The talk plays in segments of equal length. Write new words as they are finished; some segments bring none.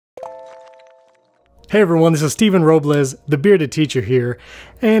Hey everyone, this is Steven Robles, the Bearded Teacher here,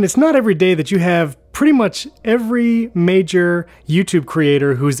 and it's not every day that you have pretty much every major YouTube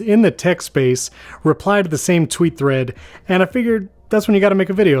creator who's in the tech space reply to the same tweet thread, and I figured that's when you gotta make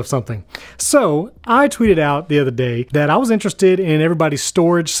a video of something. So I tweeted out the other day that I was interested in everybody's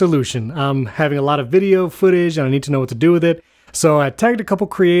storage solution. I'm having a lot of video footage and I need to know what to do with it. So I tagged a couple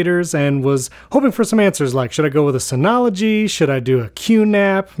creators and was hoping for some answers like, should I go with a Synology? Should I do a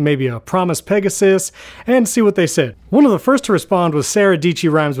QNAP? Maybe a Promise Pegasus? And see what they said. One of the first to respond was Sarah Dici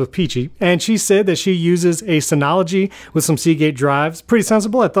Rhymes with Peachy, and she said that she uses a Synology with some Seagate drives. Pretty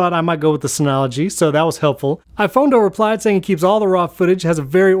sensible. I thought I might go with the Synology, so that was helpful. iPhonedo replied saying he keeps all the raw footage, has a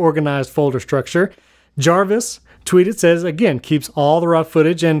very organized folder structure. Jarvis tweeted, says, again, keeps all the raw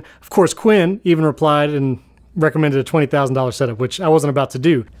footage, and of course Quinn even replied and recommended a $20,000 setup, which I wasn't about to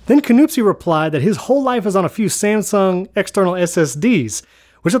do. Then Canoopsy replied that his whole life is on a few Samsung external SSDs,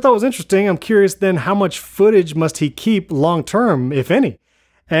 which I thought was interesting. I'm curious then how much footage must he keep long term, if any?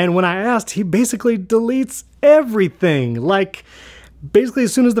 And when I asked, he basically deletes everything. Like, basically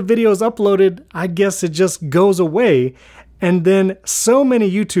as soon as the video is uploaded, I guess it just goes away. And then so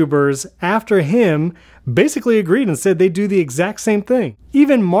many YouTubers after him basically agreed and said they do the exact same thing.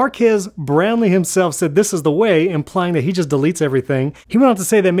 Even Marquez Brownlee himself said this is the way, implying that he just deletes everything. He went on to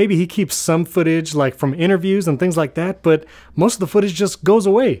say that maybe he keeps some footage like from interviews and things like that, but most of the footage just goes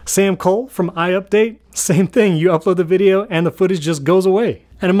away. Sam Cole from iUpdate, same thing. You upload the video and the footage just goes away.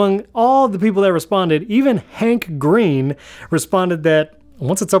 And among all the people that responded, even Hank Green responded that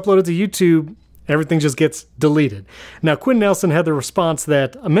once it's uploaded to YouTube, everything just gets deleted. Now, Quinn Nelson had the response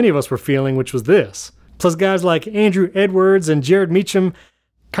that many of us were feeling, which was this. Plus, guys like Andrew Edwards and Jared Meacham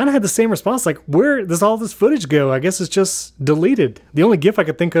kind of had the same response, like, where does all this footage go? I guess it's just deleted. The only GIF I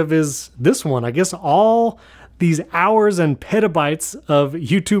could think of is this one. I guess all these hours and petabytes of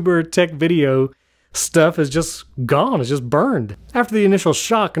YouTuber tech video stuff is just gone. It's just burned. After the initial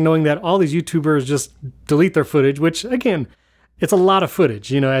shock of knowing that all these YouTubers just delete their footage, which, again, it's a lot of footage.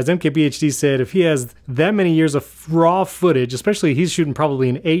 You know, as MKBHD said, if he has that many years of raw footage, especially he's shooting probably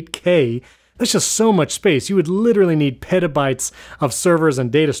in 8K, that's just so much space. You would literally need petabytes of servers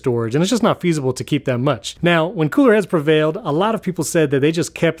and data storage, and it's just not feasible to keep that much. Now, when cooler heads prevailed, a lot of people said that they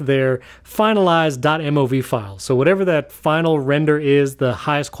just kept their finalized .mov file. So whatever that final render is, the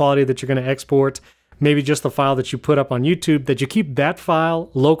highest quality that you're going to export, maybe just the file that you put up on YouTube, that you keep that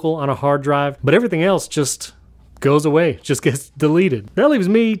file local on a hard drive, but everything else just goes away, just gets deleted. That leaves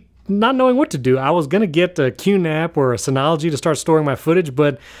me not knowing what to do. I was gonna get a QNAP or a Synology to start storing my footage,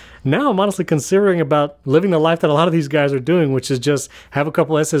 but now I'm honestly considering about living the life that a lot of these guys are doing, which is just have a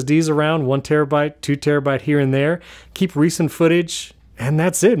couple SSDs around, 1 terabyte, 2 terabyte here and there, keep recent footage, and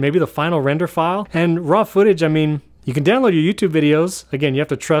that's it. Maybe the final render file. And raw footage, I mean, you can download your YouTube videos. Again, you have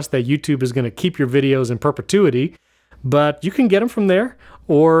to trust that YouTube is gonna keep your videos in perpetuity, but you can get them from there,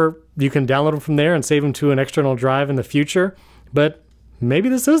 or you can download them from there and save them to an external drive in the future. But maybe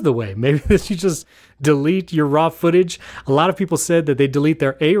this is the way. Maybe you just delete your raw footage. A lot of people said that they delete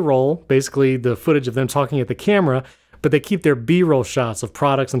their A-roll, basically the footage of them talking at the camera, but they keep their B-roll shots of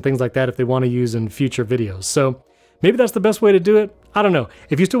products and things like that if they want to use in future videos. So maybe that's the best way to do it. I don't know.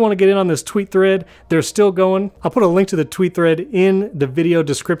 If you still want to get in on this tweet thread, they're still going. I'll put a link to the tweet thread in the video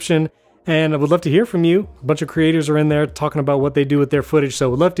description. And I would love to hear from you. A bunch of creators are in there talking about what they do with their footage, so I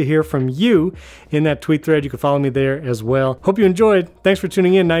would love to hear from you in that tweet thread. You can follow me there as well. Hope you enjoyed. Thanks for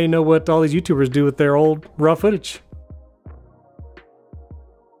tuning in. Now you know what all these YouTubers do with their old raw footage.